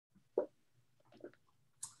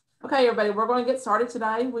Okay, everybody, we're going to get started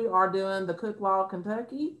today. We are doing the Cook Wild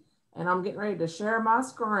Kentucky, and I'm getting ready to share my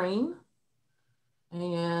screen.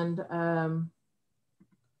 And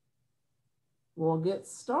we'll get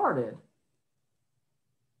started.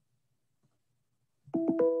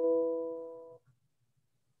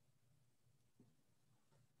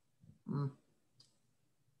 No,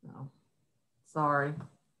 sorry.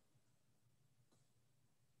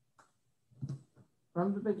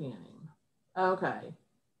 From the beginning. Okay.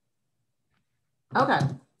 Okay,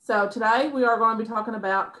 so today we are going to be talking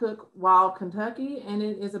about Cook Wild Kentucky, and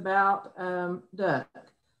it is about duck.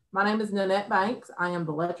 My name is Nanette Banks. I am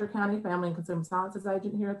the Letcher County Family and Consumer Sciences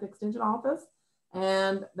Agent here at the Extension Office.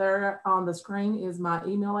 And there on the screen is my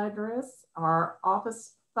email address, our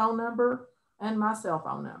office phone number, and my cell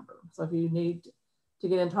phone number. So if you need to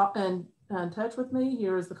get in touch with me,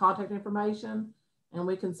 here is the contact information, and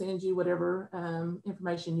we can send you whatever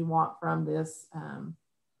information you want from this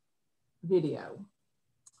video.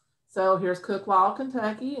 So here's Cook Wild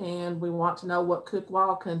Kentucky, and we want to know what Cook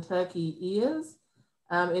Wild Kentucky is.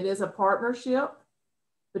 It is a partnership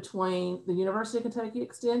between the University of Kentucky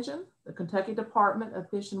Extension, the Kentucky Department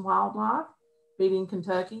of Fish and Wildlife, Feeding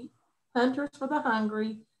Kentucky, Hunters for the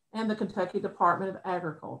Hungry, and the Kentucky Department of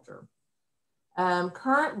Agriculture.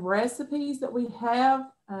 Current recipes that we have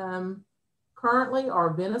currently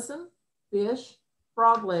are venison, fish,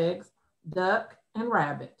 frog legs, duck, and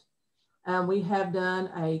rabbit. We have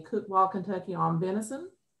done a Cook Wild Kentucky on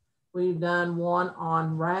venison. We've done one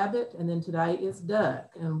on rabbit, and then today is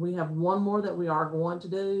duck. And we have one more that we are going to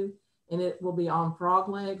do, and it will be on frog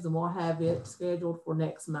legs, and we'll have it scheduled for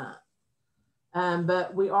next month.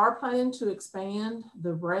 But we are planning to expand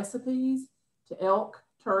the recipes to elk,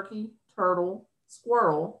 turkey, turtle,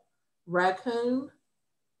 squirrel, raccoon,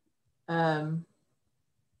 and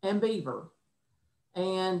beaver.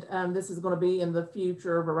 And this is going to be in the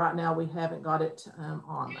future, but right now we haven't got it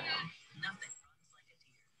on there. Nothing runs like a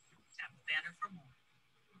deer. Tap the banner for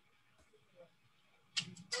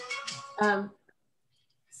more.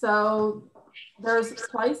 So there's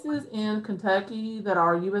places in Kentucky that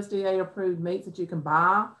are USDA approved meats that you can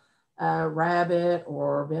buy, rabbit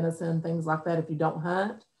or venison, things like that if you don't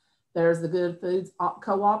hunt. There's the Good Foods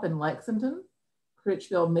Co-op in Lexington,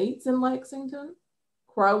 Critchfield Meats in Lexington,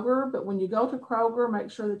 Kroger, but when you go to Kroger,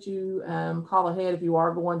 make sure that you call ahead. If you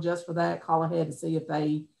are going just for that, call ahead to see if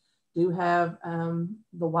they do have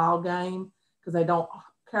the wild game, because they don't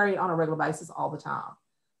carry it on a regular basis all the time.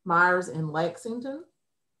 Myers in Lexington,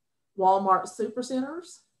 Walmart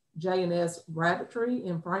Supercenters, J&S Rabbitry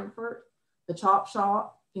in Frankfort, the Chop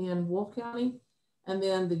Shop in Wolfe County, and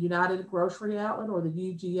then the United Grocery Outlet or the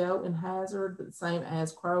UGO in Hazard, but the same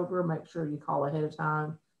as Kroger. Make sure you call ahead of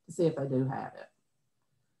time to see if they do have it.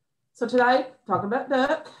 So today, talking about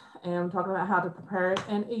duck, and I'm talking about how to prepare it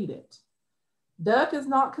and eat it. Duck is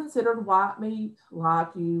not considered white meat like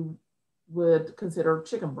you would consider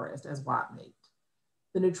chicken breast as white meat.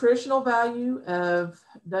 The nutritional value of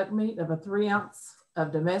duck meat of a 3 ounce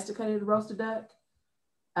of domesticated roasted duck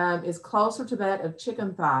is closer to that of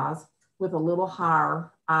chicken thighs with a little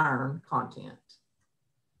higher iron content.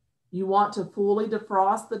 You want to fully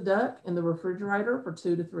defrost the duck in the refrigerator for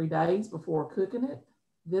 2 to 3 days before cooking it.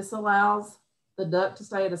 This allows the duck to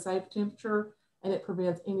stay at a safe temperature, and it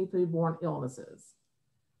prevents any foodborne illnesses.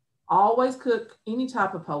 Always cook any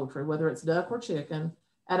type of poultry, whether it's duck or chicken,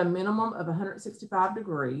 at a minimum of 165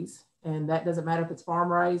 degrees, and that doesn't matter if it's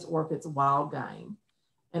farm raised or if it's wild game.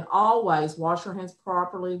 And always wash your hands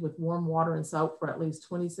properly with warm water and soap for at least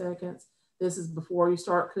 20 seconds. This is before you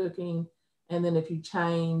start cooking. And then if you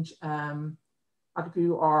change, like if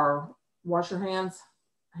you are wash your hands,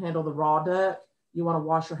 handle the raw duck, you want to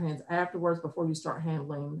wash your hands afterwards before you start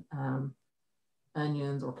handling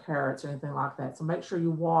onions or carrots or anything like that. So make sure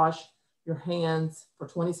you wash your hands for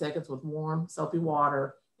 20 seconds with warm soapy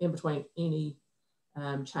water in between any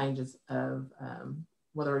changes of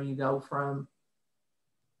whether you go from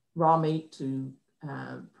raw meat to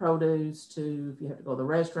produce to if you have to go to the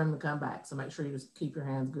restroom to come back. So make sure you just keep your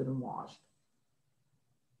hands good and washed.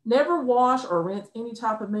 Never wash or rinse any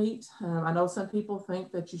type of meat. I know some people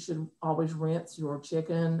think that you should always rinse your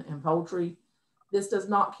chicken and poultry. This does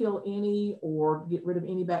not kill any or get rid of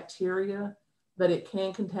any bacteria, but it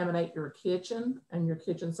can contaminate your kitchen and your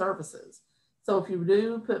kitchen surfaces. So if you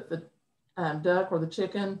do put the duck or the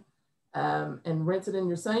chicken and rinse it in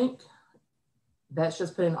your sink, that's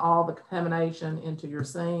just putting all the contamination into your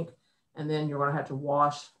sink, and then you're going to have to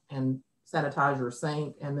wash and sanitize your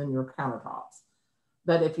sink and then your countertops.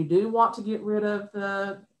 But if you do want to get rid of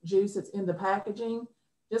the juice that's in the packaging,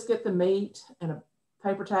 just get the meat and a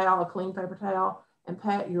paper towel, a clean paper towel, and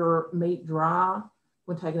pat your meat dry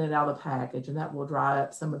when taking it out of the package, and that will dry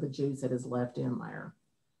up some of the juice that is left in there.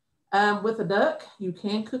 With the duck, you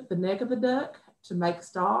can cook the neck of the duck to make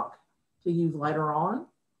stock to use later on.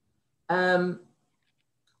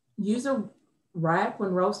 Use a rack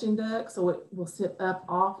when roasting duck so it will sit up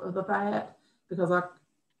off of the fat, because like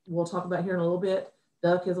we'll talk about here in a little bit,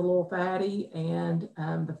 duck is a little fatty, and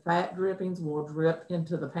the fat drippings will drip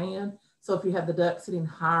into the pan. So if you have the duck sitting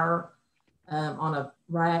higher on a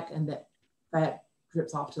rack, and that fat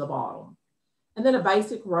drips off to the bottom. And then a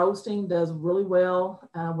basic roasting does really well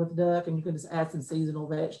with duck, and you can just add some seasonal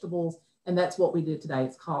vegetables. And that's what we did today.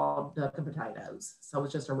 It's called duck and potatoes. So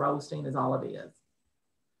it's just a roasting is all it is.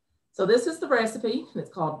 So this is the recipe, and it's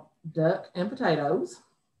called duck and potatoes.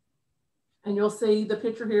 And you'll see the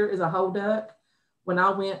picture here is a whole duck. When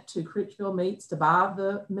I went to Critchfield Meats to buy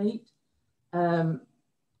the meat,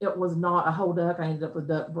 it was not a whole duck. I ended up with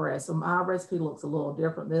duck breast. So my recipe looks a little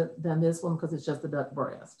different than this one because it's just the duck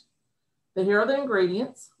breast. But here are the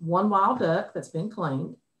ingredients: 1 wild duck that's been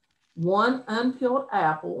cleaned, 1 unpeeled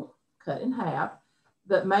apple cut in half,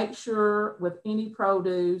 but make sure with any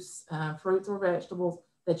produce, fruits or vegetables,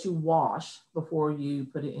 that you wash before you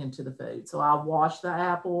put it into the food. So I washed the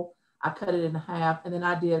apple, I cut it in half, and then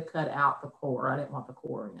I did cut out the core. I didn't want the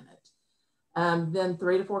core in it. Then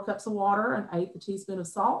 3 to 4 cups of water, an 1/8 teaspoon of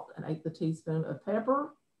salt, an 1/8 teaspoon of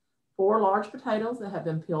pepper, 4 large potatoes that have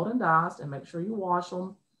been peeled and diced, and make sure you wash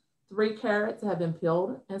them, 3 carrots that have been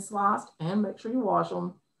peeled and sliced, and make sure you wash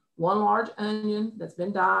them, 1 large onion that's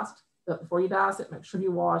been diced, but before you dice it, make sure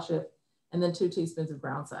you wash it, and then 2 teaspoons of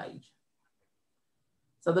ground sage.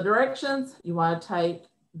 So the directions: you want to take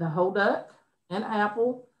the whole duck and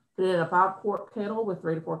apple, put it in a 5-quart kettle with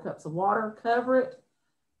 3 to 4 cups of water, cover it,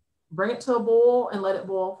 bring it to a boil, and let it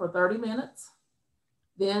boil for 30 minutes.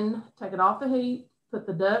 Then take it off the heat, put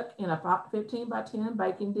the duck in a 15 by 10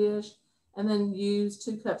 baking dish, and then use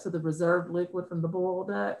 2 cups of the reserved liquid from the boiled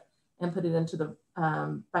duck and put it into the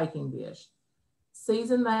baking dish.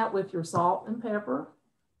 Season that with your salt and pepper,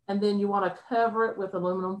 and then you want to cover it with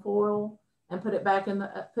aluminum foil and put it in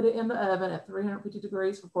the oven at 350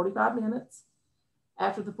 degrees for 45 minutes.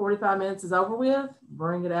 After the 45 minutes is over with,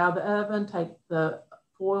 bring it out of the oven, take the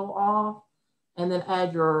foil off, and then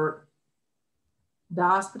add your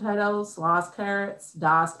diced potatoes, sliced carrots,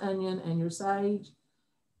 diced onion, and your sage,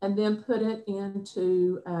 and then put it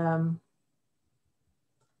into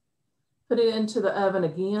the oven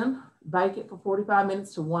again. Bake it for 45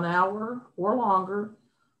 minutes to 1 hour or longer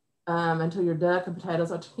until your duck and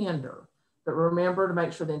potatoes are tender. But remember to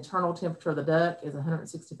make sure the internal temperature of the duck is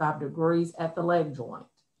 165 degrees at the leg joint.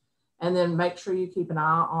 And then make sure you keep an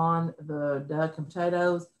eye on the duck and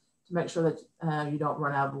potatoes to make sure that you don't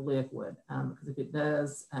run out of the liquid. Because if it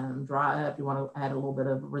does dry up, you want to add a little bit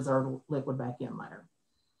of reserved liquid back in there.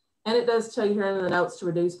 And it does tell you here in the notes to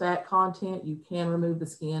reduce fat content. You can remove the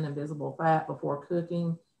skin and visible fat before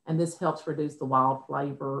cooking, and this helps reduce the wild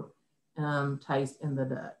flavor taste in the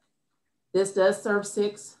duck. This does serve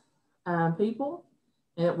 6 people,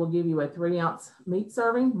 and it will give you a 3-ounce meat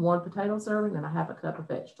serving, 1 potato serving, and a 1/2 cup of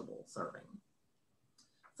vegetable serving.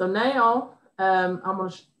 So now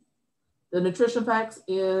the nutrition facts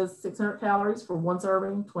is 600 calories for 1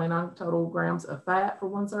 serving, 29 total grams of fat for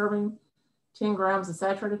 1 serving, 10 grams of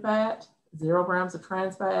saturated fat, 0 grams of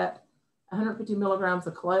trans fat, 150 milligrams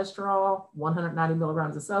of cholesterol, 190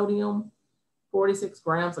 milligrams of sodium, 46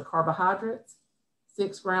 grams of carbohydrates,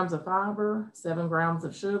 6 grams of fiber, 7 grams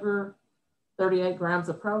of sugar, 38 grams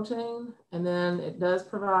of protein, and then it does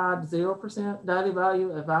provide 0% daily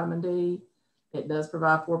value of vitamin D. It does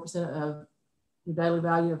provide 4% of your daily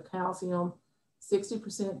value of calcium,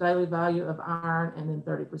 60% daily value of iron, and then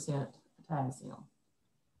 30% potassium.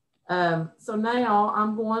 So now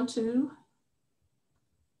I'm going to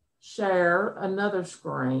share another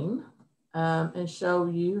screen and show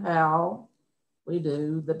you how we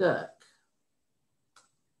do the duck.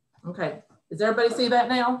 Okay, does everybody see that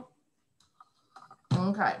now?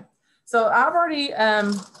 Okay, so I've already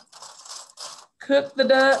cooked the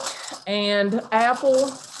duck and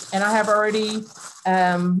apple, and I have already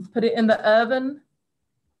put it in the oven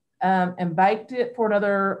and baked it for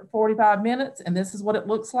another 45 minutes, and this is what it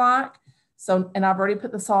looks like. So, and I've already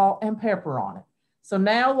put the salt and pepper on it. So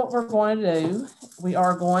now what we're going to do, we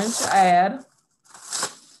are going to add,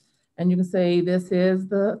 and you can see this is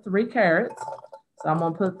the 3 carrots. So I'm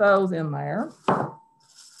gonna put those in there.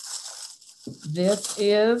 This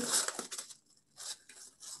is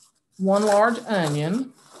 1 large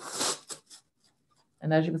onion.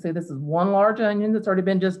 And as you can see, this is 1 large onion that's already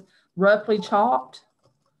been just roughly chopped.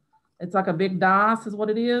 It's like a big dice is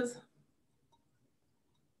what it is.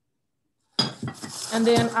 And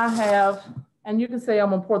then I have And you can see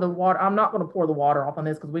I'm gonna pour the water. I'm not gonna pour the water off on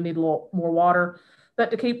this because we need a little more water.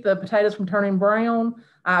 But to keep the potatoes from turning brown,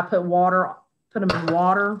 I put them in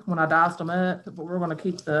water when I diced them up. But we're gonna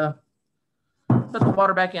put the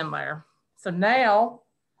water back in there. So now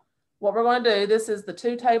what we're going to do, this is the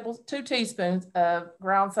 2 teaspoons of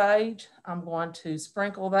ground sage. I'm going to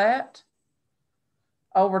sprinkle that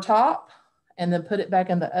over top and then put it back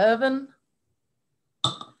in the oven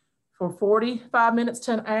for 45 minutes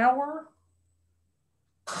to an hour.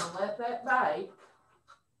 And let that bake.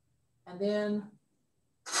 And then,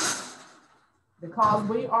 because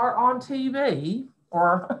we are on TV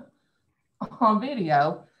or on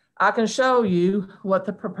video, I can show you what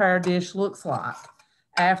the prepared dish looks like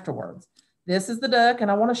afterwards. This is the duck,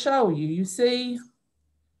 and I want to show you. You see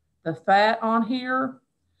the fat on here?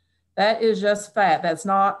 That is just fat. That's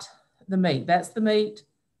not the meat. That's the meat.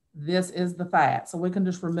 This is the fat. So we can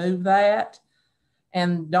just remove that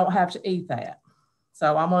and don't have to eat that.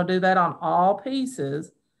 So I'm going to do that on all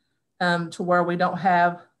pieces to where we don't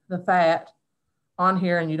have the fat on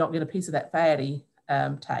here and you don't get a piece of that fatty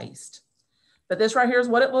taste. But this right here is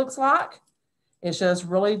what it looks like. It's just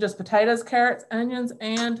really just potatoes, carrots, onions,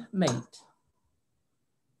 and meat.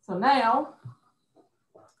 So now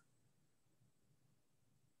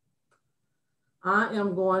I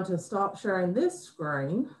am going to stop sharing this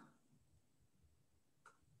screen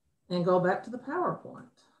and go back to the PowerPoint.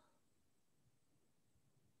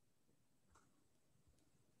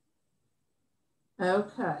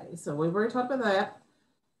 Okay, so we've already talked about that.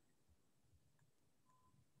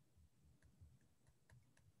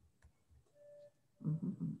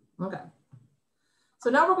 Okay.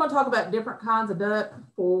 So now we're going to talk about different kinds of duck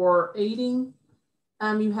for eating.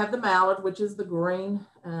 You have the mallard, which is the green,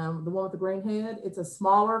 the one with the green head. It's a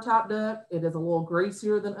smaller type duck. It is a little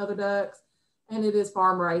greasier than other ducks, and it is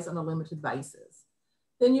farm raised on a limited basis.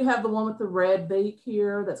 Then you have the one with the red beak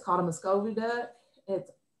here that's called a Muscovy duck.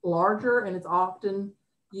 It's larger and it's often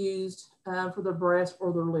used for their breast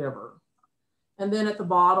or their liver. And then at the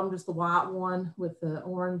bottom, just the white one with the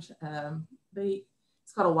orange beak.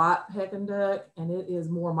 It's called a white Pekin duck, and it is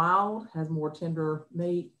more mild, has more tender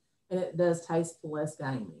meat, and it does taste less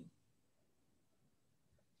gamey.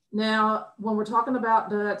 Now, when we're talking about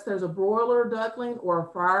ducks, there's a broiler duckling or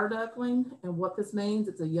a fryer duckling. And what this means,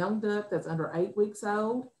 it's a young duck that's under 8 weeks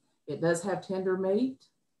old. It does have tender meat.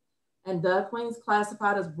 And ducklings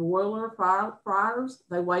classified as broiler fryers,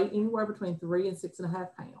 they weigh anywhere between 3 and 6.5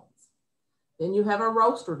 pounds. Then you have a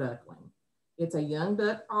roaster duckling. It's a young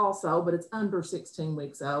duck also, but it's under 16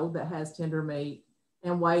 weeks old that has tender meat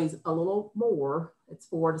and weighs a little more. It's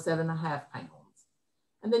 4 to 7.5 pounds.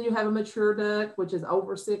 And then you have a mature duck, which is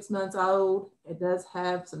over 6 months old. It does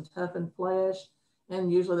have some toughened flesh,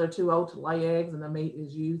 and usually they're too old to lay eggs, and the meat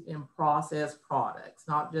is used in processed products,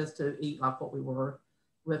 not just to eat like what we were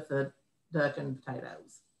with the duck and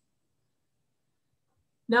potatoes.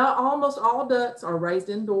 Now, almost all ducks are raised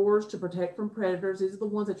indoors to protect from predators. These are the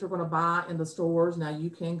ones that you're going to buy in the stores. Now, you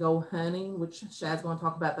can go hunting, which Shad's going to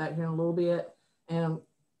talk about that here in a little bit, and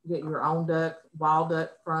get your own duck, wild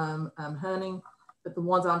duck from hunting. But the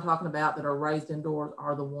ones I'm talking about that are raised indoors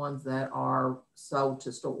are the ones that are sold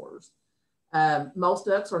to stores. Most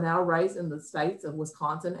ducks are now raised in the states of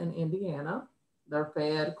Wisconsin and Indiana. They're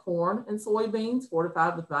fed corn and soybeans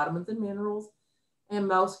fortified with vitamins and minerals, and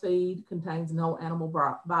most feed contains no animal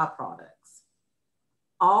byproducts.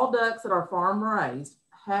 All ducks that are farm raised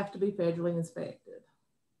have to be federally inspected.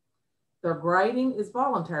 Their grading is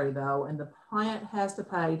voluntary though, and the plant has to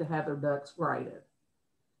pay to have their ducks graded.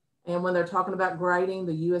 And when they're talking about grading,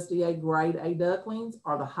 the USDA grade A ducklings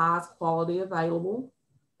are the highest quality available.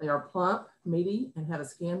 They are plump, meaty, and have a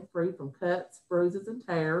skin free from cuts, bruises, and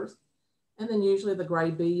tears. And then usually the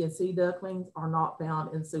grade B and C ducklings are not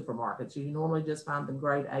found in supermarkets. You normally just find the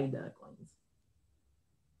grade A ducklings.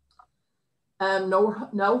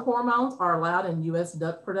 No hormones are allowed in U.S.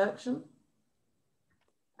 duck production.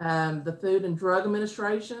 The Food and Drug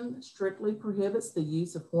Administration strictly prohibits the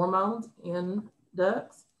use of hormones in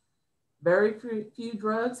ducks. Very few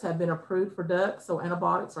drugs have been approved for ducks, so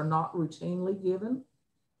antibiotics are not routinely given.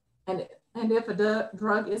 And if a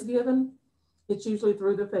drug is given, it's usually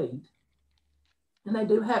through the feed. And they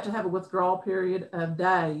do have to have a withdrawal period of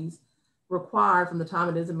days required from the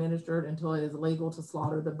time it is administered until it is legal to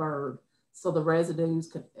slaughter the bird. So the residues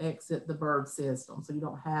can exit the bird system. So you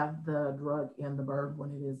don't have the drug in the bird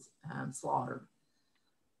when it is slaughtered.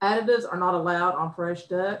 Additives are not allowed on fresh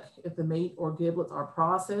duck if the meat or giblets are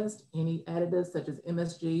processed. Any additives such as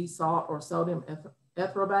MSG, salt, or sodium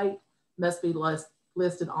ethorbate must be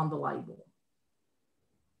listed on the label.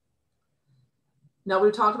 Now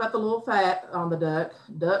we've talked about the little fat on the duck.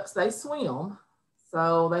 Ducks, they swim.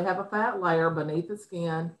 So they have a fat layer beneath the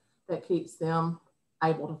skin that keeps them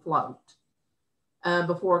able to float.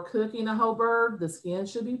 Before cooking a whole bird, the skin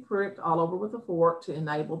should be pricked all over with a fork to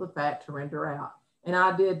enable the fat to render out. And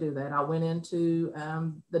I did do that. I went into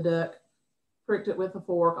the duck, pricked it with a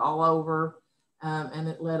fork all over, and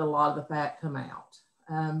it let a lot of the fat come out.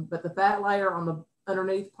 But the fat layer on the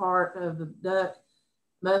underneath part of the duck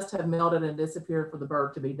must have melted and disappeared for the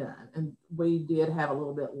bird to be done. And we did have a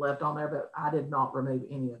little bit left on there, but I did not remove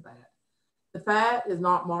any of that. The fat is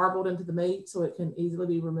not marbled into the meat, so it can easily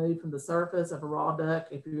be removed from the surface of a raw duck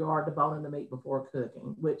if you are deboning the meat before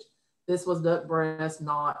cooking, which this was duck breast,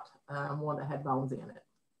 not one that had bones in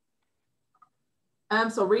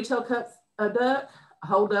it. So retail cuts of duck, a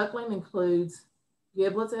whole duckling includes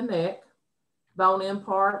giblets and neck, bone-in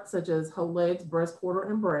parts such as whole legs, breast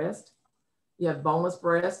quarter, and breast. You have boneless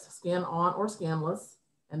breast, skin on or skinless,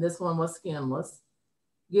 and this one was skinless.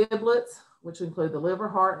 Giblets, which include the liver,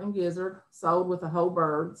 heart, and gizzard, sold with the whole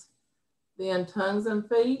birds. Then tongues and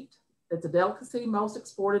feet. It's a delicacy most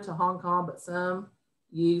exported to Hong Kong, but some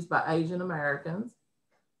used by Asian Americans.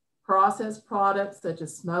 Processed products such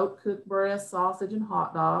as smoked, cooked breast, sausage, and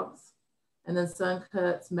hot dogs. And then some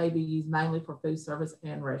cuts may be used mainly for food service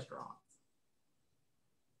and restaurants.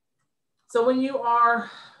 So when you are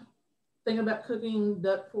thinking about cooking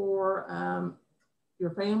duck for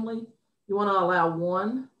your family, you want to allow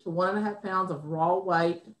 1 to 1.5 pounds of raw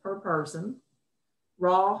weight per person.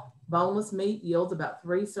 Raw boneless meat yields about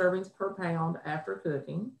 3 servings per pound after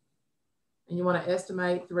cooking. And you want to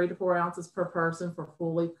estimate 3 to 4 ounces per person for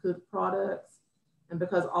fully cooked products. And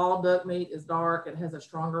because all duck meat is dark, it has a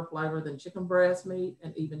stronger flavor than chicken breast meat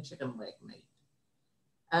and even chicken leg meat.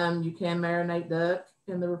 You can marinate duck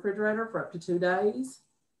in the refrigerator for up to 2 days,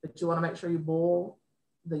 but you want to make sure you boil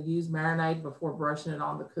the used marinade before brushing it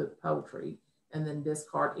on the cooked poultry, and then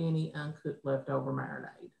discard any uncooked leftover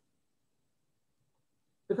marinade.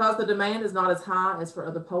 Because the demand is not as high as for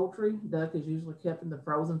other poultry, duck is usually kept in the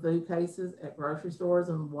frozen food cases at grocery stores,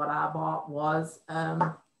 and what I bought was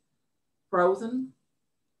frozen.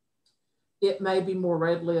 It may be more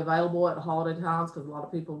readily available at holiday times because a lot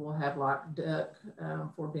of people will have like duck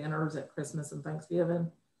for dinners at Christmas and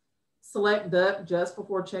Thanksgiving. Select duck just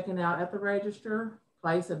before checking out at the register.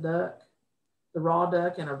 Place a duck, the raw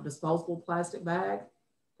duck, in a disposable plastic bag.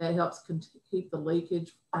 That helps keep the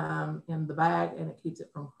leakage in the bag, and it keeps it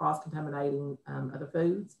from cross-contaminating other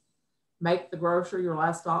foods. Make the grocery your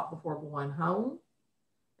last stop before going home.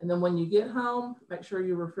 And then when you get home, make sure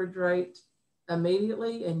you refrigerate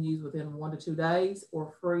immediately and use within 1 to 2 days,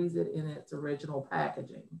 or freeze it in its original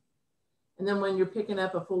packaging. And then when you're picking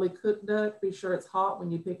up a fully cooked duck, be sure it's hot when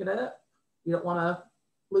you pick it up. You don't want a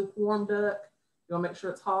lukewarm duck. You want to make sure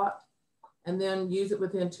it's hot. And then use it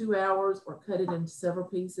within 2 hours, or cut it into several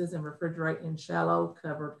pieces and refrigerate in shallow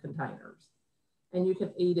covered containers. And you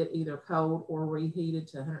can eat it either cold or reheated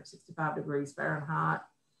to 165 degrees Fahrenheit.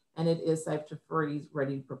 And it is safe to freeze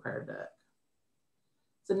ready to prepare duck.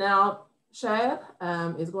 So now Shad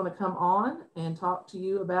is going to come on and talk to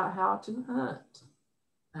you about how to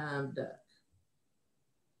hunt duck.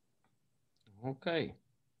 Okay.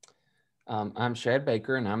 I'm Shad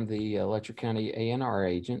Baker, and I'm the Letcher County ANR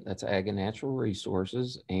agent. That's Ag and Natural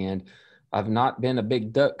Resources. And I've not been a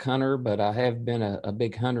big duck hunter, but I have been a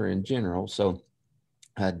big hunter in general. So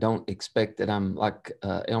don't expect that I'm like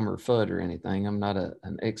Elmer Fudd or anything. I'm not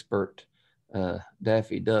an expert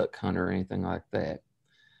Daffy Duck hunter or anything like that.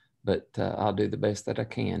 But I'll do the best that I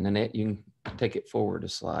can. Nanette, you can take it forward a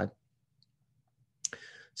slide.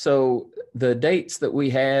 So the dates that we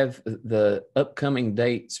have, the upcoming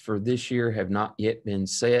dates for this year have not yet been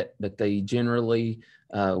set, but they generally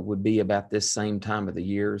would be about this same time of the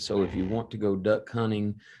year. So if you want to go duck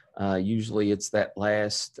hunting, usually it's that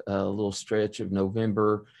last little stretch of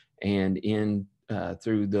November and in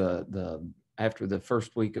through the after the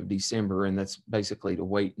first week of December. And that's basically to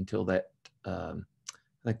wait until that, I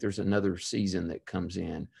think there's another season that comes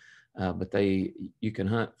in. But you can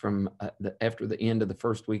hunt from after the end of the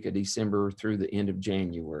first week of December through the end of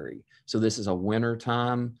January. So this is a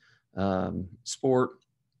wintertime sport,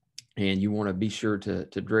 and you want to be sure to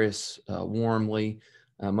dress warmly.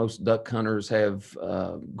 Most duck hunters have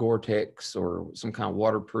Gore-Tex or some kind of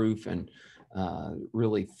waterproof and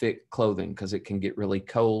really thick clothing, because it can get really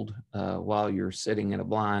cold while you're sitting in a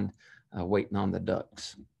blind waiting on the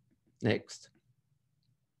ducks. Next.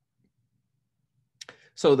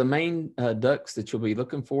 So the main ducks that you'll be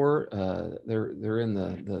looking for, they're in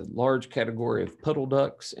the large category of puddle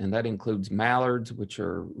ducks, and that includes mallards, which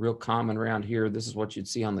are real common around here. This is what you'd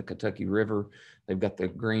see on the Kentucky River. They've got the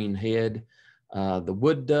green head. The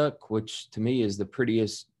wood duck, which to me is the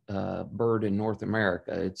prettiest bird in North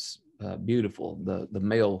America. It's beautiful. The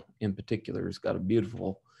male in particular has got a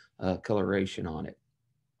beautiful coloration on it.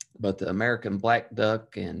 But the American black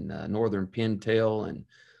duck and northern pintail and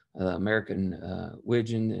American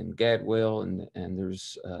widgeon and gadwall, and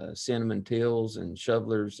there's cinnamon tills and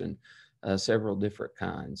shovelers and several different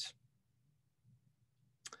kinds.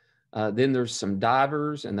 Then there's some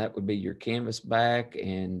divers, and that would be your canvasback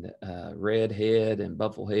and redhead and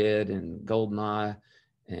bufflehead and goldeneye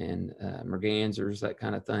and mergansers, that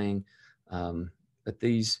kind of thing. But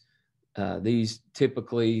these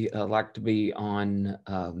typically like to be on,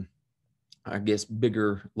 I guess,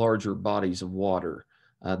 bigger, larger bodies of water.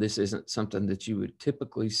 This isn't something that you would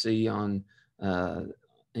typically see on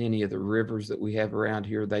any of the rivers that we have around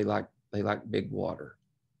here. They like big water.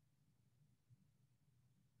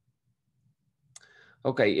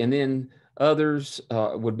 Okay, and then others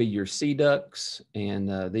would be your sea ducks,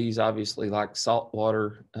 and these obviously like salt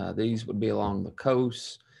water. These would be along the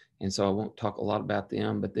coast, and so I won't talk a lot about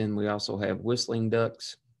them. But then we also have whistling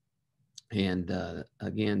ducks, and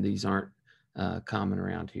again, these aren't common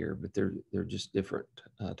around here, but they're just different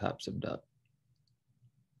types of duck.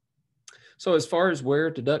 So as far as where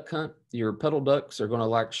to duck hunt, your puddle ducks are going to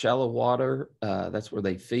like shallow water. That's where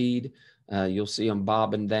they feed. You'll see them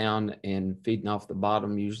bobbing down and feeding off the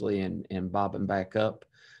bottom usually and bobbing back up.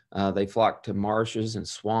 They flock to marshes and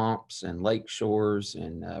swamps and lake shores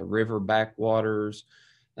and river backwaters.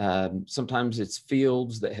 Sometimes it's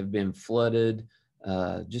fields that have been flooded.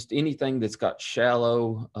 Just anything that's got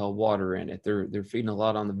shallow water in it. They're feeding a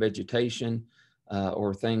lot on the vegetation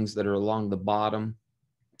or things that are along the bottom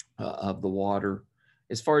of the water.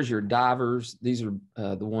 As far as your divers, these are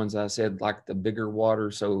the ones I said like the bigger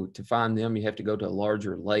water. So to find them, you have to go to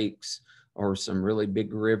larger lakes or some really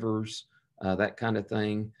big rivers, that kind of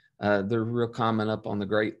thing. They're real common up on the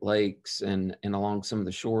Great Lakes and along some of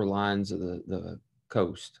the shorelines of the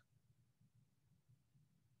coast.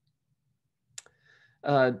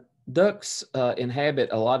 Ducks inhabit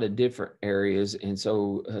a lot of different areas, and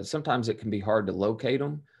so sometimes it can be hard to locate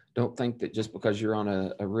them. Don't think that just because you're on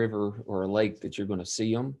a river or a lake that you're going to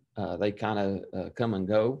see them. They kind of come and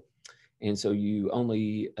go. And so you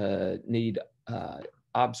only need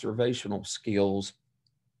observational skills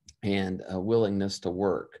and a willingness to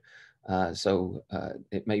work. So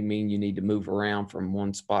it may mean you need to move around from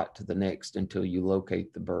one spot to the next until you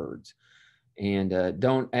locate the birds. And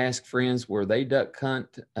don't ask friends where they duck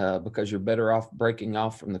hunt because you're better off breaking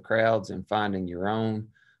off from the crowds and finding your own.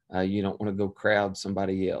 You don't want to go crowd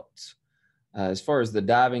somebody else. As far as the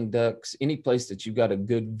diving ducks, any place that you've got a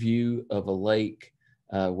good view of a lake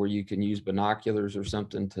where you can use binoculars or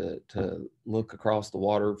something to look across the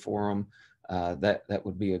water for them, that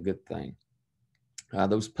would be a good thing.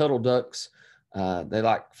 Those puddle ducks, they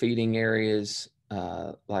like feeding areas,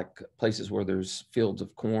 like places where there's fields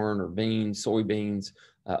of corn or beans, soybeans,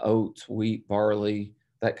 oats, wheat, barley,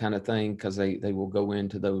 that kind of thing, because they will go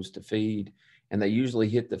into those to feed. And they usually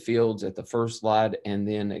hit the fields at the first light and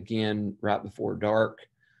then again right before dark.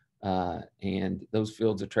 And those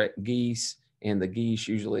fields attract geese, and the geese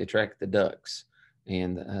usually attract the ducks.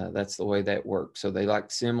 And that's the way that works. So they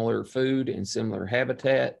like similar food and similar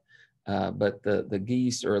habitat, but the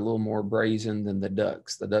geese are a little more brazen than the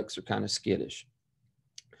ducks. The ducks are kind of skittish.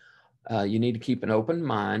 You need to keep an open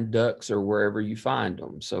mind. Ducks are wherever you find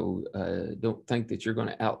them. So don't think that you're going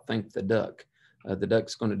to outthink the duck. The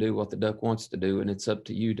duck's going to do what the duck wants to do, and it's up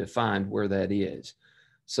to you to find where that is.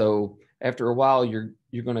 So after a while, you're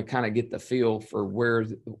going to kind of get the feel for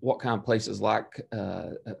what kind of places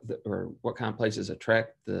or what kind of places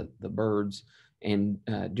attract the birds, and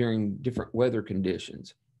during different weather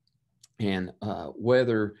conditions. And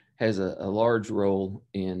weather has a large role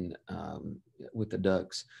in with the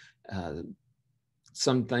ducks.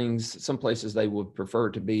 Some places they would prefer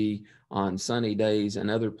to be on sunny days, and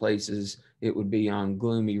other places it would be on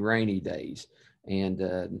gloomy, rainy days.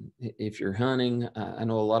 And if you're hunting, I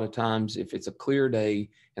know a lot of times if it's a clear day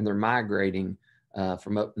and they're migrating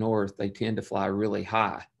from up north, they tend to fly really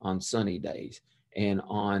high on sunny days. And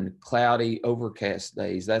on cloudy, overcast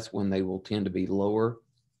days, that's when they will tend to be lower.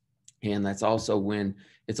 And that's also when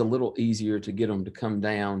it's a little easier to get them to come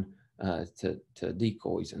down to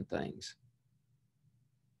decoys and things.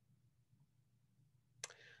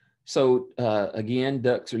 So again,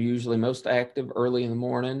 ducks are usually most active early in the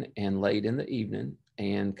morning and late in the evening.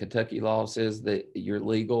 And Kentucky law says that you're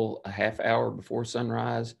legal a half hour before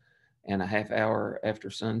sunrise and a half hour after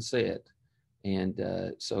sunset.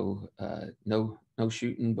 And so no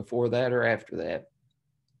shooting before that or after that.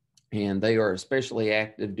 and they are especially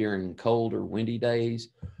active during cold or windy days,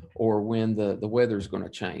 or when the weather is going to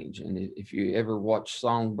change. And if you ever watch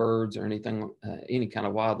songbirds or anything, any kind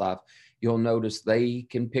of wildlife, you'll notice they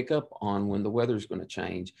can pick up on when the weather is going to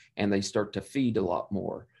change, and they start to feed a lot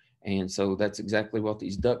more. And so that's exactly what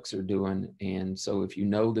these ducks are doing. And so if you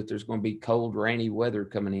know that there's going to be cold, rainy weather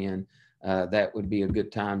coming in, that would be a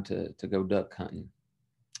good time to go duck hunting.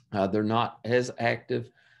 They're not as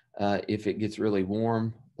active if it gets really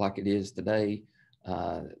warm like it is today.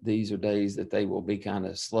 These are days that they will be kind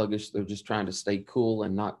of sluggish. They're just trying to stay cool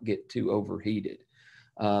and not get too overheated.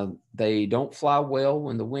 They don't fly well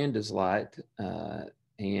when the wind is light.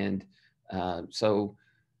 And so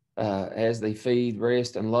as they feed,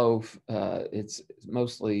 rest, and loaf, it's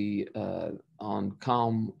mostly on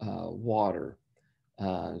calm water.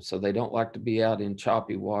 So they don't like to be out in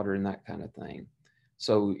choppy water and that kind of thing.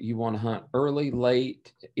 So you want to hunt early,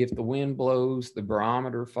 late. If the wind blows, the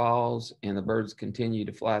barometer falls, and the birds continue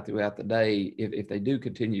to fly throughout the day. If they do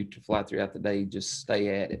continue to fly throughout the day, just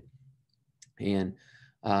stay at it. And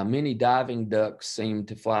many diving ducks seem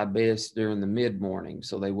to fly best during the mid-morning,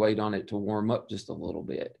 so they wait on it to warm up just a little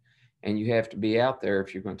bit. And you have to be out there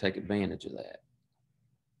if you're going to take advantage of that.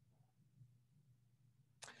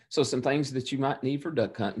 So some things that you might need for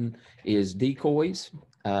duck hunting is decoys.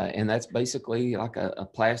 And that's basically like a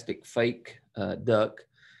plastic fake duck.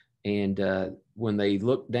 And when they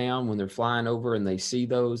look down, when they're flying over and they see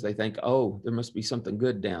those, they think, oh, there must be something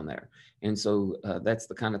good down there. And so that's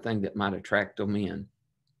the kind of thing that might attract them in.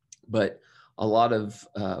 But a lot of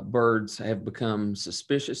birds have become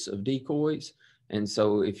suspicious of decoys. And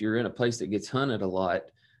so if you're in a place that gets hunted a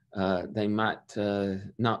lot, they might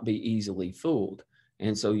not be easily fooled.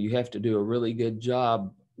 And so you have to do a really good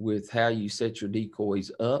job with how you set your decoys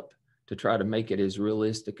up to try to make it as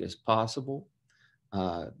realistic as possible.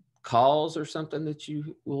 Calls are something that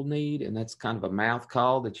you will need, and that's kind of a mouth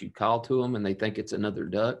call that you call to them and they think it's another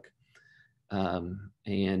duck. Again,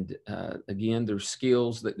 there's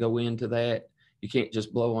skills that go into that. You can't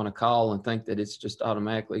just blow on a call and think that it's just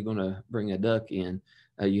automatically going to bring a duck in.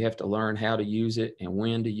 You have to learn how to use it and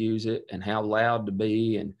when to use it and how loud to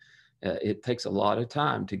be. And it takes a lot of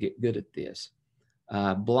time to get good at this.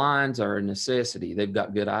 Blinds are a necessity. They've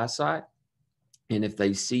got good eyesight. And if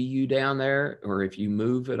they see you down there, or if you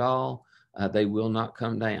move at all, they will not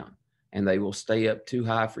come down, and they will stay up too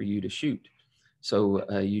high for you to shoot. So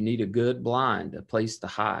you need a good blind, a place to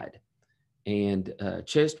hide. And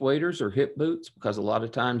chest waders or hip boots, because a lot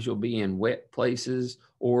of times you'll be in wet places,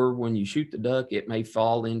 or when you shoot the duck, it may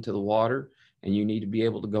fall into the water and you need to be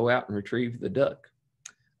able to go out and retrieve the duck.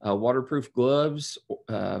 Waterproof gloves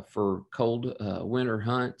for cold winter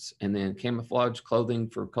hunts, and then camouflage clothing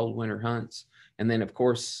for cold winter hunts. And then of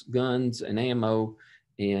course, guns and ammo.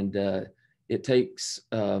 And it takes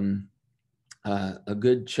a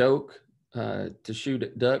good choke to shoot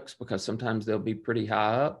at ducks, because sometimes they'll be pretty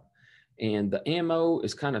high up, and the ammo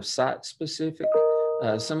is kind of site specific.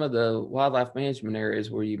 Some of the wildlife management areas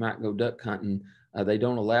where you might go duck hunting, they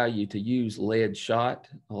don't allow you to use lead shot.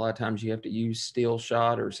 A lot of times you have to use steel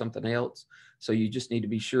shot or something else. So you just need to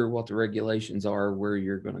be sure what the regulations are where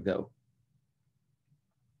you're going to go.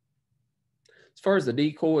 As far as the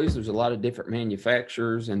decoys, there's a lot of different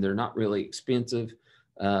manufacturers, and they're not really expensive.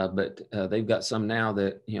 But they've got some now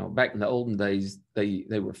that, you know, back in the olden days,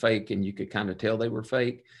 they were fake and you could kind of tell they were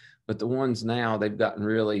fake. But the ones now, they've gotten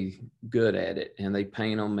really good at it, and they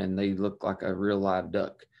paint them and they look like a real live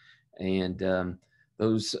duck. And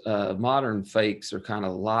those modern fakes are kind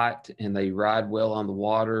of light, and they ride well on the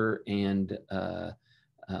water, and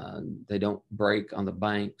they don't break on the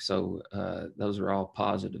bank. So those are all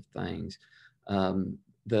positive things.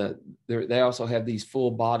 They also have these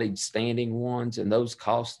full-bodied standing ones, and those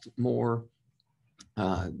cost more.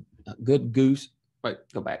 Good goose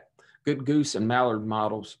and mallard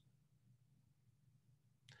models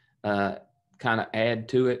kind of add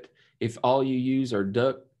to it. If all you use are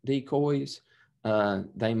duck decoys,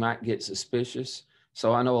 they might get suspicious.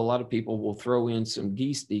 So I know a lot of people will throw in some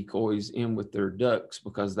geese decoys in with their ducks,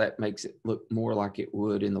 because that makes it look more like it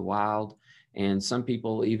would in the wild. And some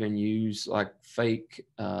people even use like fake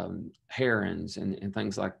herons and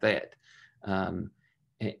things like that. And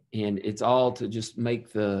it's all to just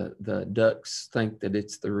make the ducks think that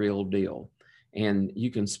it's the real deal. And you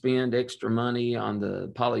can spend extra money on the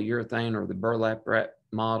polyurethane or the burlap wrap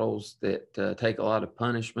models that take a lot of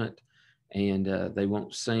punishment, and they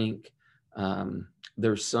won't sink.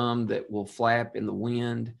 There's some that will flap in the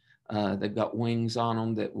wind. They've got wings on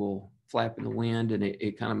them that will flap in the wind, and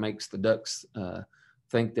it kind of makes the ducks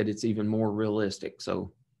think that it's even more realistic.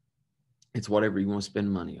 So it's whatever you want to spend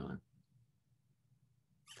money on.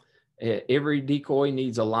 Every decoy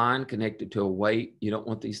needs a line connected to a weight. You don't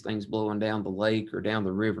want these things blowing down the lake or down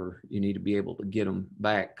the river. You need to be able to get them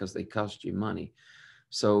back because they cost you money.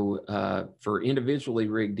 So for individually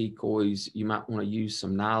rigged decoys, you might want to use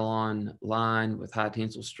some nylon line with high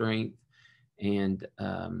tensile strength and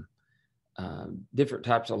different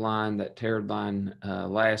types of line. That teared line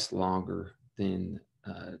lasts longer than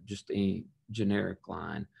just any generic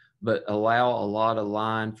line, but allow a lot of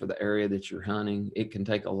line for the area that you're hunting. It can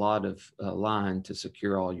take a lot of line to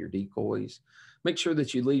secure all your decoys. Make sure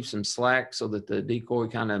that you leave some slack so that the decoy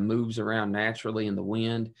kind of moves around naturally in the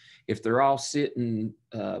wind. If they're all sitting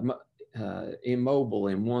immobile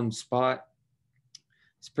in one spot,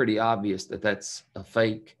 it's pretty obvious that that's a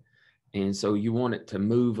fake. And so you want it to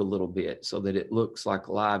move a little bit so that it looks like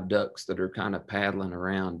live ducks that are kind of paddling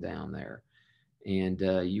around down there. And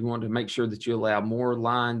you want to make sure that you allow more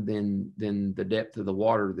line than the depth of the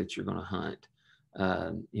water that you're going to hunt.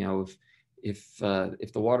 You know, if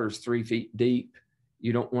the water is 3 feet deep,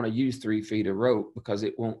 you don't want to use 3 feet of rope because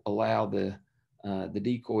it won't allow the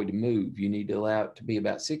decoy to move. You need to allow it to be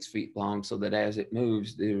about 6 feet long so that as it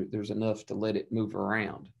moves, there's enough to let it move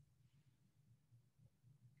around.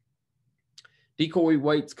 Decoy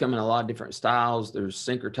weights come in a lot of different styles. There's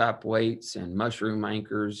sinker type weights and mushroom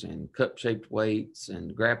anchors and cup shaped weights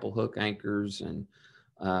and grapple hook anchors. And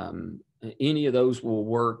any of those will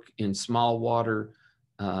work in small water.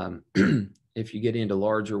 If you get into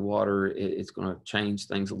larger water, it's going to change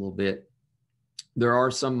things a little bit. There are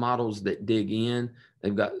some models that dig in.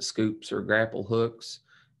 They've got scoops or grapple hooks,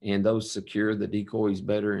 and those secure the decoys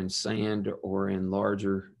better in sand or in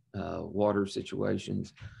larger water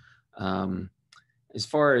situations. As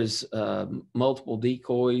far as multiple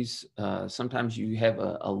decoys, sometimes you have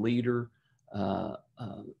a leader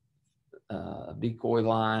decoy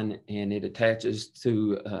line, and it attaches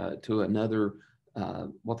to another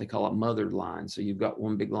what they call a mother line. So you've got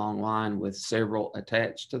one big long line with several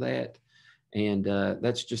attached to that, and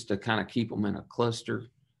that's just to kind of keep them in a cluster,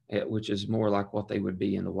 which is more like what they would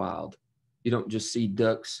be in the wild. You don't just see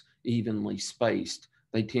ducks evenly spaced;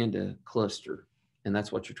 they tend to cluster, and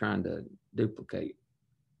that's what you're trying to duplicate.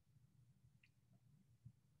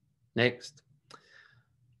 Next.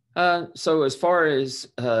 So as far as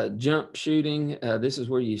jump shooting, this is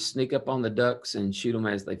where you sneak up on the ducks and shoot them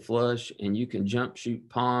as they flush, and you can jump shoot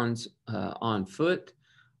ponds on foot.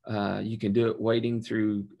 You can do it wading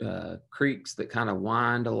through creeks that kind of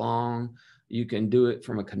wind along. You can do it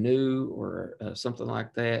from a canoe or something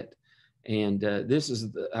like that. And this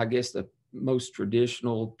is, I guess, the most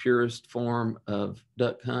traditional, purest form of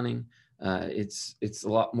duck hunting. It's a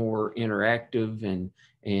lot more interactive and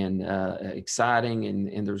exciting,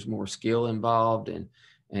 and there's more skill involved. And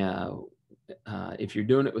if you're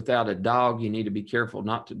doing it without a dog, you need to be careful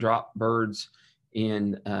not to drop birds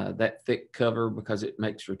in that thick cover because it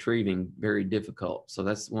makes retrieving very difficult. So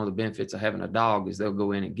that's one of the benefits of having a dog, is they'll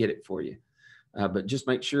go in and get it for you. But just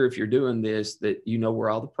make sure if you're doing this that you know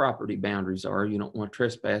where all the property boundaries are. You don't want to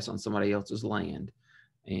trespass on somebody else's land,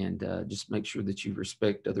 and just make sure that you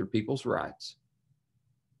respect other people's rights.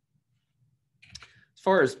 As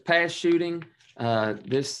far as pass shooting,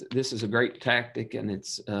 this is a great tactic, and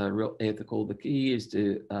it's real ethical. The key is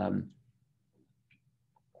to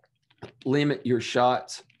limit your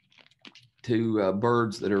shots to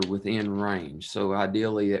birds that are within range. So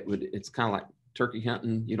ideally, it's kind of like turkey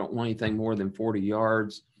hunting. You don't want anything more than 40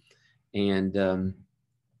 yards. And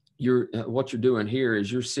what you're doing here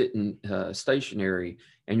is you're sitting stationary,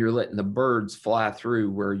 and you're letting the birds fly through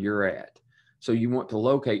where you're at. So you want to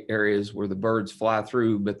locate areas where the birds fly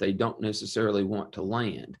through, but they don't necessarily want to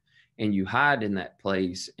land. And you hide in that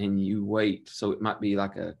place and you wait. So it might be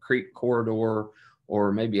like a creek corridor,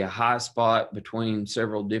 or maybe a high spot between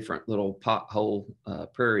several different little pothole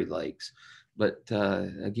prairie lakes. But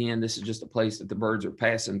again, this is just a place that the birds are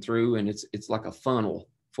passing through, and it's like a funnel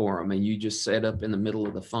for them, and you just set up in the middle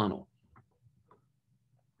of the funnel.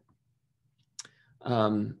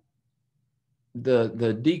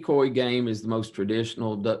 The decoy game is the most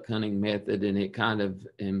traditional duck hunting method, and it kind of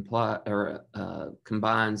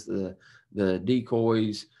combines the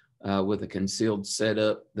decoys with a concealed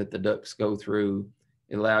setup that the ducks go through.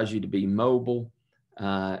 It allows you to be mobile,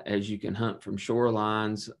 as you can hunt from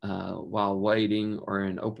shorelines while wading, or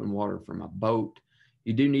in open water from a boat.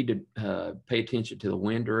 You do need to pay attention to the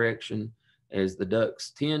wind direction, as the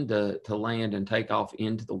ducks tend to land and take off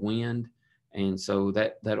into the wind. And so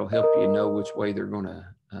that'll help you know which way they're going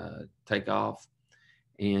to take off.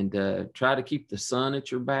 And try to keep the sun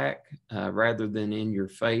at your back rather than in your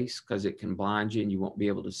face, because it can blind you and you won't be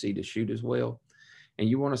able to see to shoot as well. And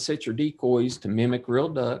you want to set your decoys to mimic real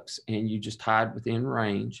ducks, and you just hide within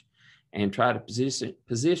range. and try to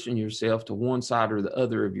position yourself to one side or the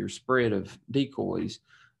other of your spread of decoys,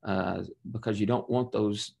 because you don't want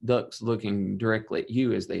those ducks looking directly at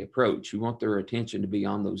you as they approach. You want their attention to be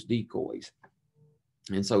on those decoys.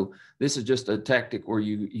 And so this is just a tactic where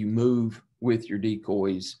you move with your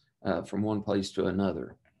decoys from one place to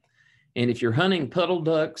another. And if you're hunting puddle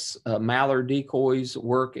ducks, mallard decoys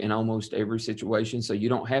work in almost every situation. So you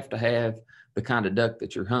don't have to have the kind of duck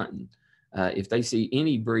that you're hunting. If they see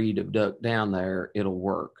any breed of duck down there, it'll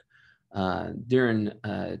work. During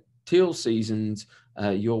teal seasons,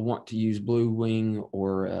 you'll want to use blue wing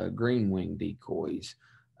or green wing decoys.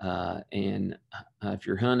 And if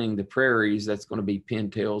you're hunting the prairies, that's going to be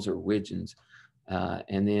pintails or widgeons.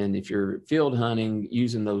 And then if you're field hunting,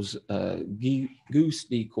 using those goose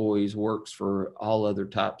decoys works for all other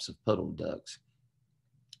types of puddle ducks.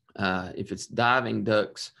 If it's diving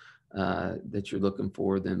ducks that you're looking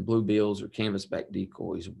for, then bluebills or canvasback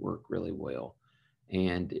decoys work really well.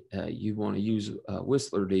 And you want to use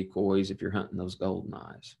whistler decoys if you're hunting those golden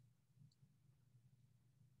eyes.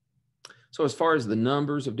 So as far as the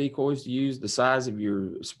numbers of decoys to use, the size of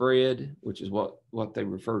your spread, which is what they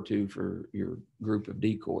refer to for your group of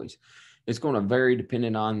decoys, it's going to vary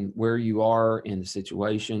depending on where you are in the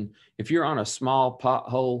situation. If you're on a small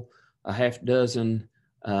pothole, a half dozen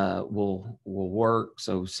will work.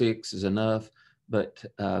 So 6 is enough. But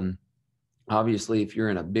obviously, if you're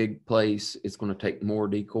in a big place, it's going to take more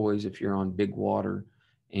decoys if you're on big water.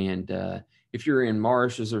 And if you're in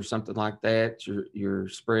marshes or something like that, your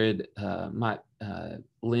spread might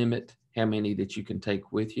limit how many that you can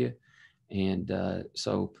take with you. And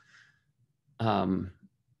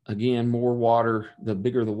again, more water, the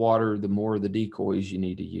bigger the water, the more the decoys you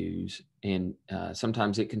need to use. And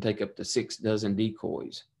sometimes it can take up to 6 dozen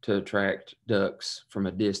decoys to attract ducks from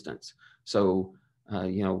a distance. So,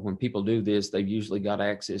 when people do this, they've usually got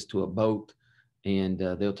access to a boat, and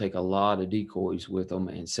they'll take a lot of decoys with them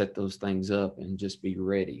and set those things up and just be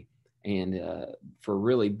ready. And for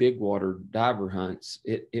really big water diver hunts,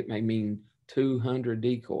 it may mean 200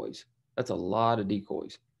 decoys. That's a lot of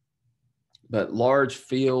decoys. But large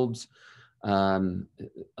fields, a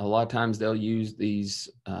lot of times they'll use these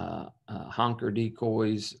honker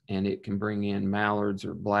decoys, and it can bring in mallards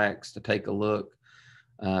or blacks to take a look.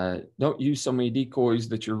 Don't use so many decoys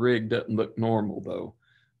that your rig doesn't look normal, though.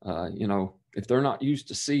 If they're not used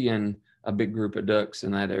to seeing a big group of ducks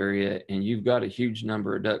in that area, and you've got a huge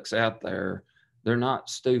number of ducks out there, they're not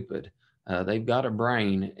stupid. They've got a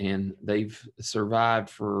brain, and they've survived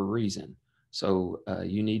for a reason. So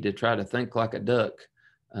you need to try to think like a duck,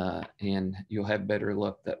 and you'll have better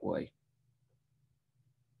luck that way.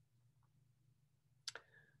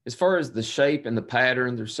 As far as the shape and the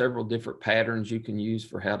pattern, there's several different patterns you can use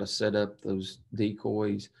for how to set up those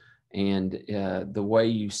decoys. And the way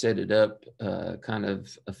you set it up kind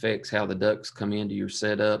of affects how the ducks come into your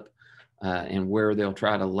setup and where they'll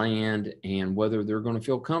try to land and whether they're going to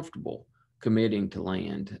feel comfortable committing to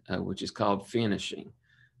land, which is called finishing.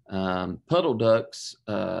 Puddle ducks,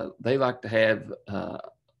 they like to have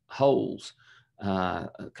holes,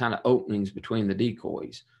 kind of openings between the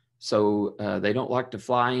decoys. So they don't like to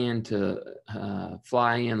fly in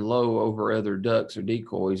low over other ducks or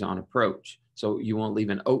decoys on approach. So you want to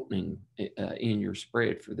leave an opening in your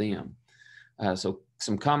spread for them. So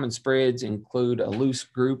some common spreads include a loose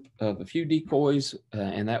group of a few decoys,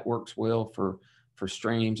 and that works well for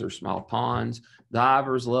streams or small ponds.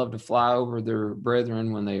 Divers love to fly over their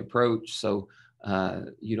brethren when they approach, so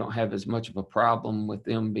you don't have as much of a problem with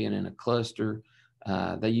them being in a cluster.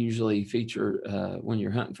 They usually feature, when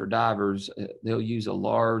you're hunting for divers, they'll use a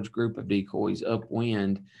large group of decoys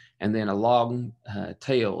upwind and then a long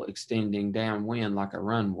tail extending downwind like a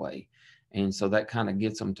runway. And so that kind of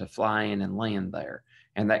gets them to fly in and land there.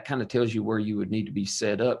 And that kind of tells you where you would need to be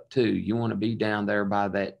set up too. You want to be down there by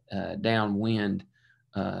that downwind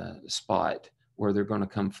spot where they're going to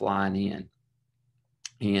come flying in.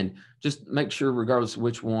 And just make sure, regardless of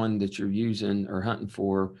which one that you're using or hunting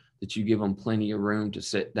for, that you give them plenty of room to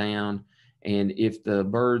sit down. And if the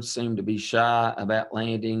birds seem to be shy about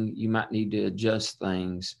landing, you might need to adjust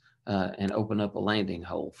things and open up a landing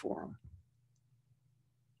hole for them.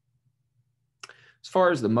 As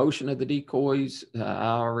far as the motion of the decoys, I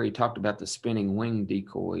already talked about the spinning wing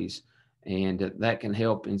decoys, and that can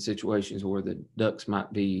help in situations where the ducks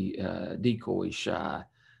might be decoy shy.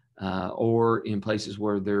 Or in places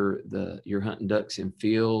where you're hunting ducks in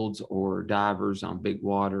fields or divers on big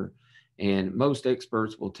water. And most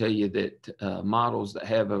experts will tell you that models that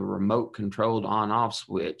have a remote controlled on-off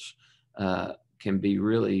switch can be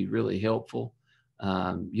really, really helpful.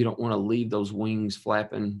 You don't want to leave those wings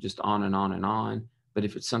flapping just on and on and on. but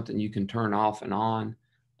if it's something you can turn off and on,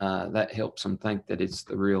 that helps them think that it's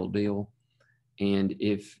the real deal. And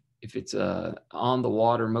if it's a on the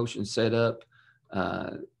water motion setup,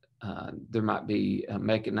 there might be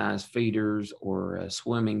mechanized feeders or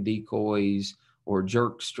swimming decoys or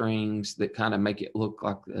jerk strings that kind of make it look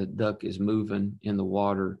like the duck is moving in the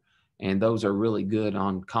water. And those are really good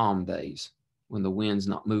on calm days when the wind's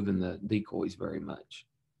not moving the decoys very much.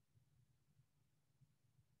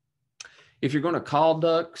 If you're going to call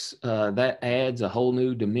ducks, that adds a whole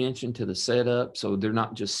new dimension to the setup. So they're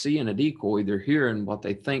not just seeing a decoy, they're hearing what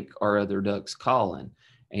they think are other ducks calling.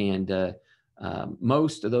 And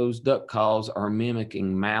most of those duck calls are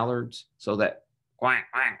mimicking mallards. So that quack,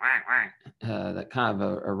 quack, quack, quack, that kind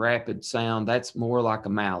of a rapid sound, that's more like a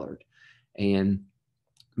mallard. And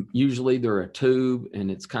usually they're a tube, and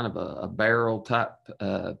it's kind of a barrel type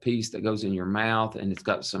piece that goes in your mouth, and it's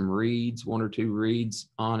got some reeds, 1 or 2 reeds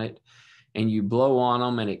on it. And you blow on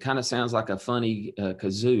them, and it kind of sounds like a funny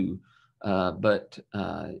kazoo, but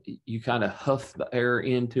you kind of huff the air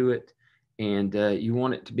into it, and you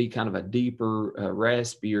want it to be kind of a deeper,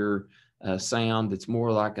 raspier sound that's more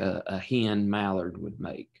like a hen mallard would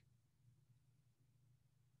make.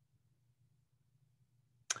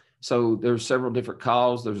 So there's several different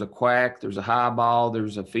calls. There's a quack, there's a highball,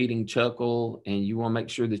 there's a feeding chuckle, and you want to make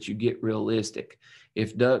sure that you get realistic.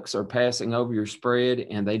 If ducks are passing over your spread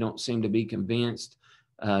and they don't seem to be convinced,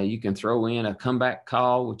 you can throw in a comeback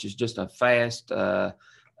call, which is just a fast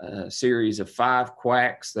series of 5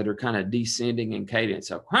 quacks that are kind of descending in cadence.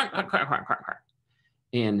 So quack, quack, quack, quack, quack, quack.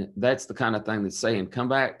 And that's the kind of thing that's saying, come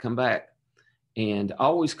back, come back. And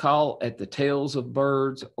always call at the tails of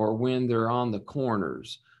birds or when they're on the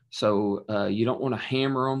corners. So you don't want to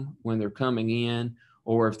hammer them when they're coming in,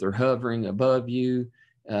 or if they're hovering above you,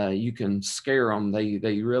 you can scare them.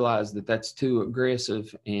 They realize that that's too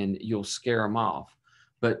aggressive, and you'll scare them off.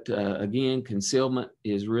 But again, concealment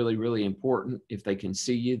is really, really important. If they can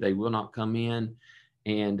see you, they will not come in,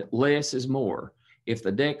 and less is more. If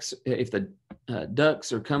the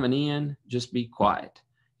ducks are coming in, just be quiet.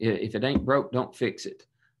 If it ain't broke, don't fix it.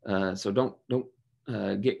 So don't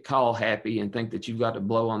get call happy and think that you've got to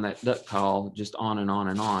blow on that duck call just on and on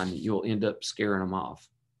and on. You'll end up scaring them off.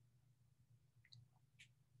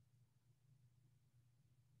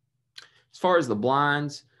 As far as the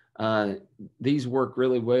blinds, these work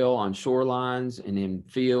really well on shorelines and in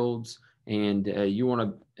fields, and you want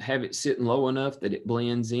to have it sitting low enough that it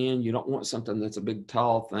blends in. You don't want something that's a big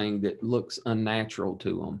tall thing that looks unnatural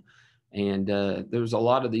to them. And there's a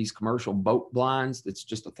lot of these commercial boat blinds that's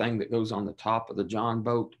just a thing that goes on the top of the John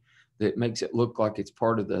boat that makes it look like it's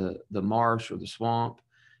part of the marsh or the swamp.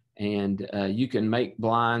 And you can make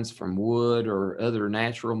blinds from wood or other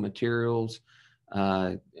natural materials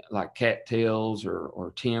like cattails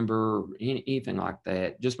or timber or anything like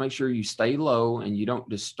that. Just make sure you stay low and you don't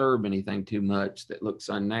disturb anything too much that looks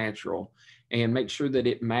unnatural, and make sure that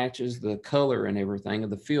it matches the color and everything of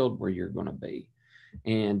the field where you're going to be.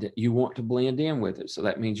 And you want to blend in with it. So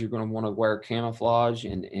that means you're going to want to wear camouflage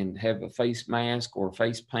and have a face mask or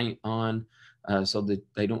face paint on so that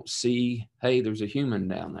they don't see, hey, there's a human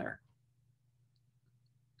down there.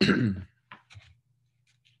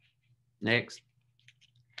 Next.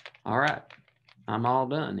 All right. I'm all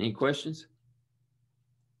done. Any questions?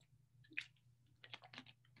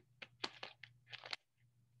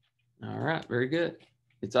 All right. Very good.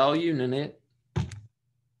 It's all you, Nanette.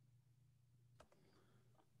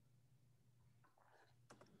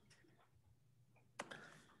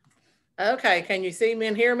 Okay, can you see me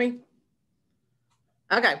and hear me?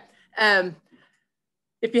 Okay.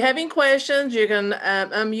 If you have any questions, you can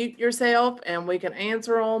unmute yourself and we can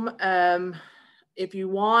answer them. If you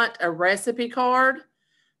want a recipe card,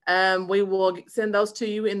 we will send those to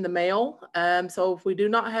you in the mail. So if we do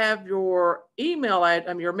not have your email,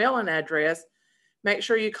 your mailing address, make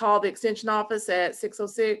sure you call the extension office at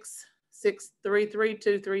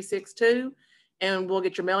 606-633-2362. And we'll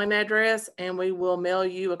get your mailing address, and we will mail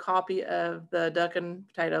you a copy of the duck and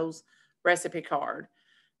potatoes recipe card.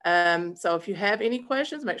 So if you have any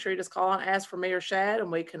questions, make sure you just call and ask for me or Shad,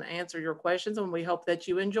 and we can answer your questions. And we hope that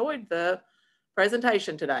you enjoyed the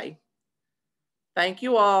presentation today. Thank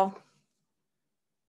you all.